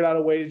I figured out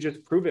a way to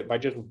just prove it by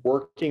just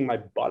working my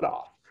butt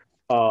off.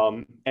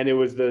 And it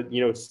was the,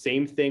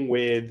 same thing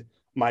with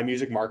my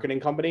music marketing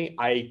company.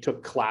 I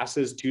took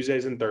classes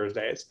Tuesdays and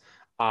Thursdays.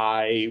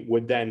 I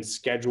would then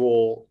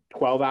schedule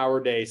 12-hour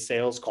day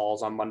sales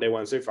calls on Monday,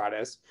 Wednesday,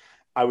 Fridays.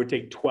 I would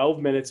take 12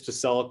 minutes to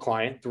sell a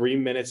client, 3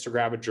 minutes to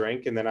grab a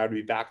drink, and then I would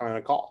be back on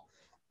a call.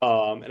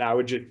 And I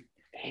would just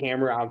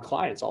hammer out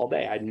clients all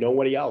day. I had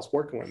nobody else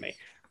working with me.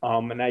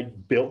 And I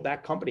built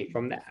that company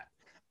from that.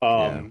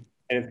 And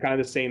it's kind of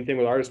the same thing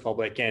with Artist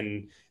Republic.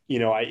 And,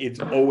 it's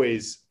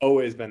always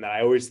been that.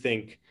 I always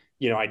think,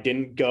 I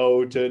didn't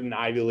go to an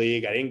Ivy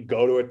League. I didn't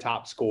go to a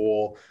top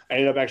school. I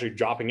ended up actually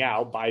dropping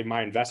out by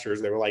my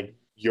investors. They were like,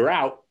 you're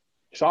out.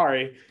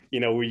 Sorry.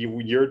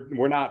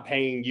 We're not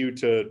paying you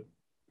to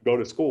go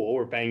to school.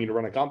 We're paying you to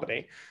run a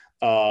company.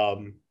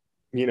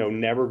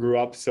 Never grew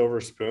up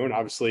silver spoon.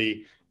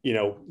 Obviously,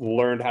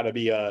 learned how to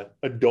be a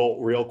adult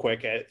real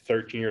quick at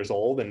 13 years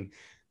old. And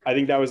I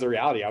think that was the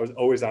reality. I was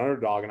always an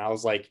underdog. And I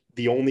was like,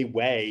 the only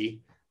way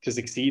to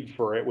succeed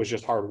for it was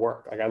just hard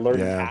work. Like I learned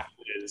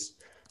taxes.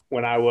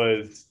 When I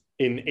was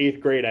in 8th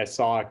grade, I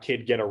saw a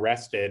kid get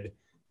arrested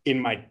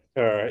in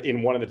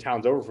one of the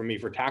towns over from me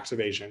for tax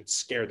evasion.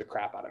 Scared the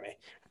crap out of me.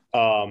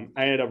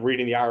 I ended up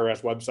reading the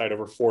IRS website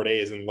over 4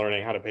 days and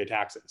learning how to pay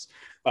taxes.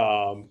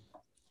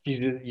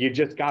 You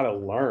just got to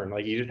learn.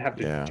 Like you just have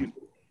to do.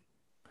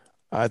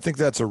 I think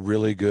that's a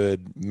really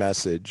good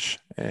message.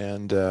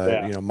 And,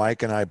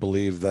 Mike and I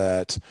believe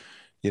that,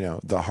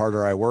 the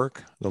harder I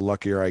work, the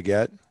luckier I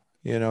get.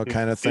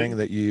 Kind of thing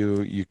that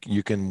you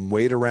can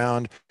wait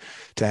around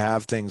to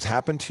have things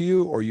happen to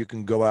you, or you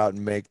can go out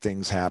and make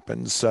things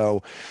happen.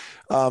 So,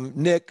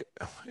 Nick,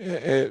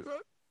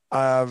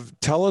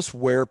 tell us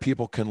where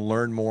people can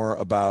learn more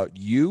about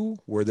you,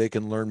 where they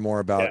can learn more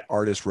about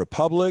Artist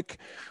Republic.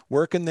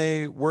 Where can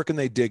they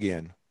dig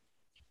in?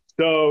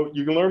 So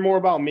you can learn more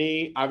about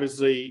me.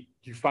 Obviously,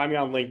 you find me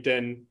on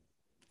LinkedIn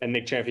and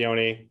Nick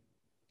Championi.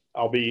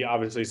 I'll be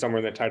obviously somewhere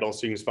in the title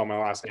so you can spell my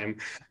last name.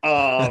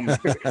 You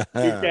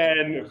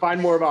can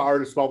find more about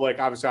Artist Republic,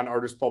 obviously on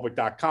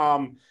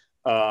artistrepublic.com.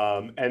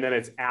 And then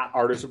it's at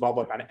Artist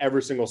Republic on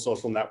every single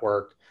social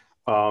network.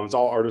 It's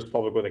all Artist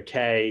Republic with a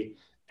K.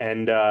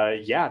 And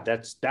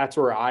that's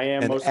where I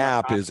am. An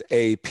app is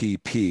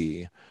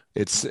APP.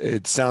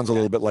 It sounds a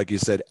little bit like you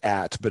said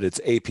at, but it's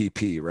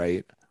APP,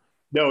 right?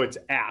 No, it's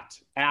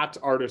at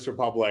Artist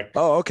Republic.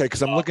 Oh, okay.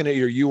 Because I'm looking at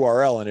your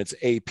URL and it's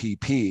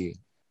APP.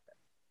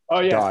 Oh,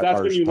 yes, dot that's when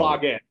Artist you Republic.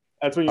 log in.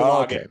 That's when you Oh,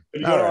 log okay. in.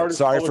 If you All go to right.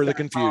 Sorry for the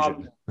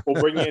confusion.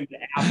 We'll bring you into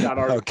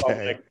app.artist Okay.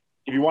 Republic.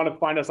 If you want to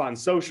find us on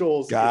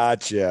socials,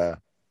 Gotcha.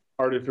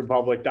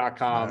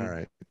 artistrepublic.com. All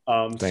right.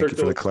 Thank you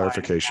for the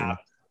clarification.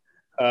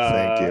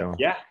 Thank you.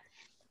 Yeah,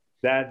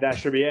 that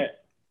should be it.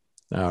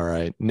 All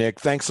right, Nick,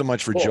 thanks so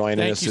much for Cool. joining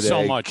Thank us you today.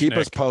 so much, Keep Nick.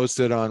 us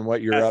posted on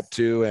what you're Yes. up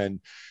to. And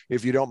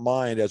if you don't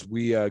mind, as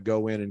we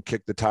go in and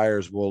kick the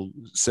tires, we'll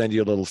send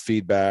you a little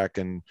feedback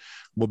and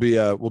we'll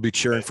be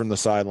cheering from the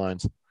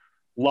sidelines.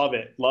 Love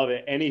it. Love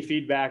it. Any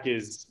feedback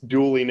is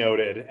duly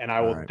noted, and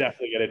I will right.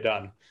 definitely get it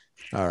done.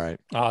 All right.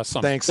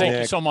 Awesome. Thanks, Thank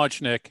Nick. you so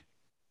much, Nick.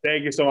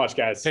 Thank you so much,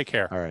 guys. Take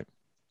care. All right.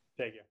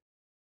 Thank you.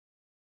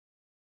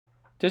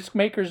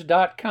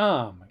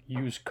 Discmakers.com.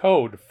 Use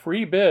code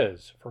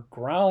FREEBIZ for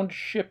ground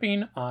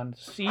shipping on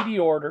CD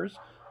orders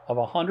of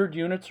 100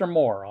 units or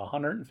more,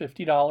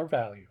 $150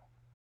 value.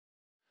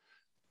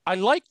 I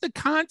like the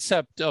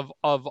concept of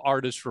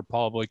Artist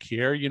Republic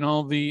here. You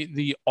know,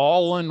 the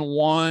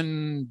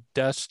all-in-one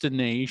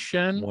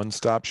destination,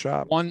 One-stop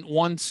shop.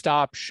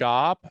 One-stop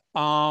shop.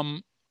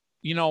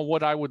 You know,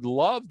 what I would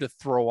love to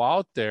throw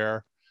out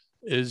there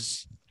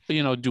is,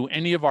 you know, do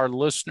any of our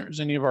listeners,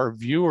 any of our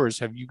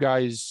viewers,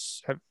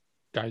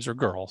 guys or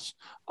girls,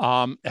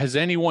 has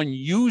anyone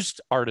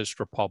used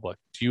Artist Republic?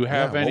 Do you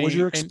have any? What was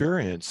your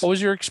experience? What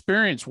was your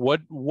experience?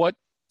 What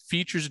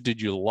features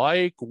did you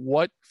like?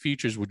 What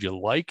features would you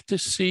like to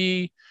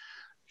see?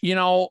 You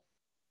know,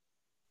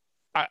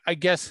 I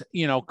guess,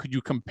 you know, could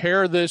you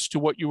compare this to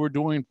what you were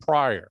doing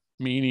prior?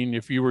 Meaning,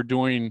 if you were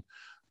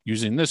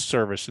using this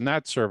service and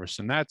that service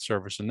and that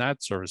service and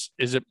that service,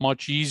 is it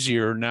much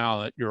easier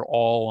now that you're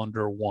all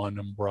under one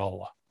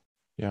umbrella?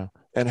 Yeah.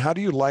 And how do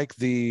you like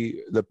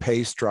the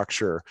pay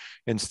structure?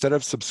 Instead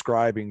of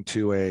subscribing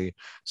to a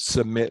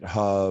Submit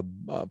Hub,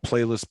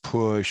 Playlist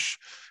Push,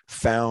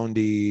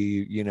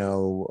 Foundy, you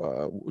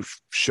know,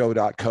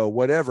 Show.co,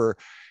 whatever,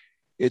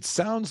 it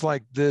sounds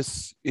like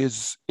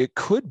it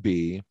could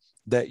be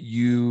that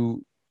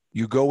you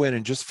go in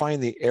and just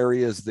find the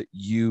areas that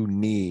you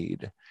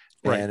need.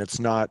 Right. And it's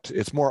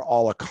more a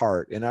la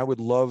carte. And I would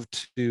love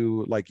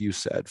to, like you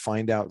said,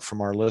 find out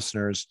from our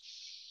listeners,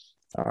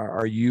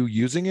 are you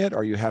using it?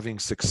 Are you having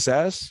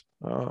success?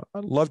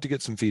 I'd love to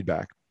get some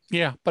feedback.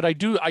 Yeah, but I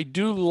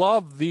do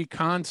love the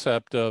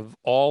concept of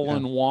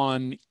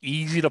all-in-one,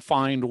 easy to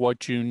find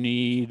what you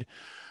need,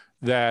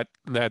 that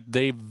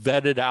they've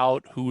vetted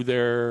out who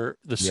the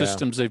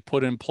systems they've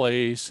put in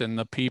place and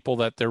the people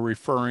that they're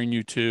referring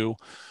you to.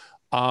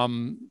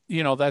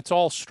 You know, that's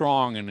all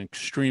strong and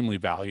extremely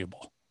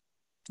valuable.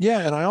 Yeah,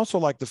 and I also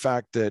like the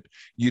fact that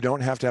you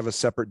don't have to have a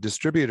separate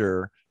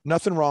distributor.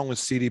 Nothing wrong with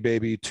CD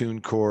Baby,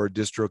 TuneCore,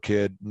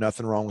 DistroKid,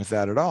 nothing wrong with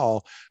that at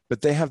all,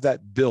 but they have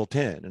that built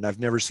in. And I've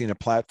never seen a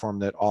platform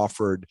that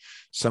offered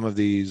some of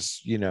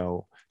these, you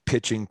know,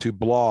 pitching to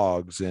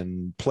blogs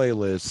and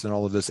playlists and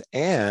all of this,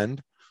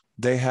 and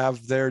they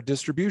have their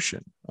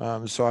distribution.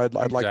 So I'd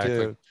like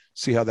to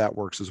see how that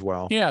works as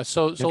well. Yeah,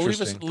 so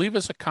leave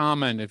us a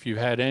comment if you've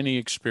had any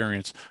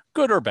experience,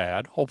 good or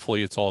bad.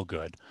 Hopefully it's all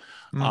good.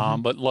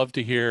 But love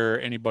to hear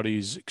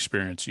anybody's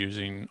experience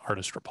using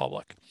Artist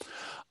Republic.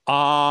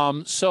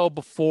 So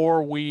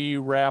before we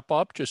wrap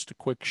up, just a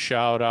quick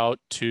shout out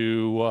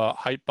to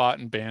Hypebot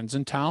and Bands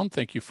in Town.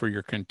 Thank you for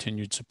your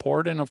continued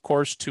support. And of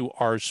course, to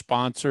our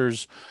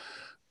sponsors,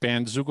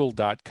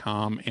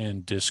 bandzoogle.com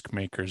and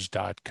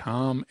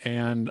discmakers.com.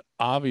 And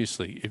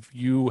obviously, if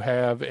you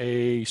have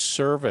a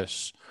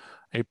service,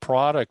 a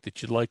product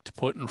that you'd like to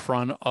put in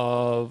front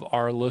of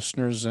our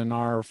listeners and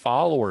our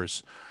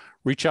followers,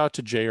 reach out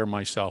to Jay or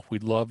myself.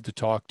 We'd love to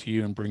talk to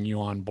you and bring you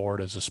on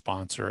board as a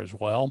sponsor as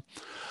well.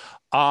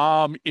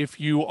 If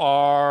you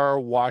are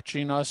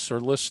watching us or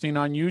listening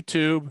on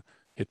YouTube,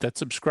 hit that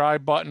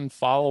subscribe button.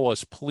 Follow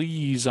us,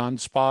 please, on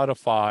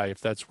Spotify,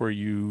 if that's where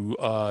you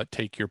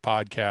take your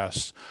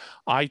podcasts.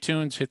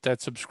 iTunes, hit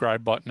that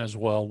subscribe button as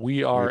well.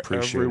 We are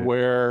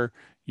everywhere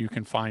you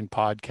can find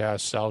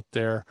podcasts out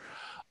there.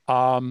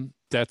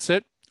 That's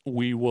it.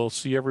 We will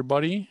see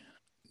everybody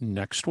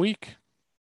next week.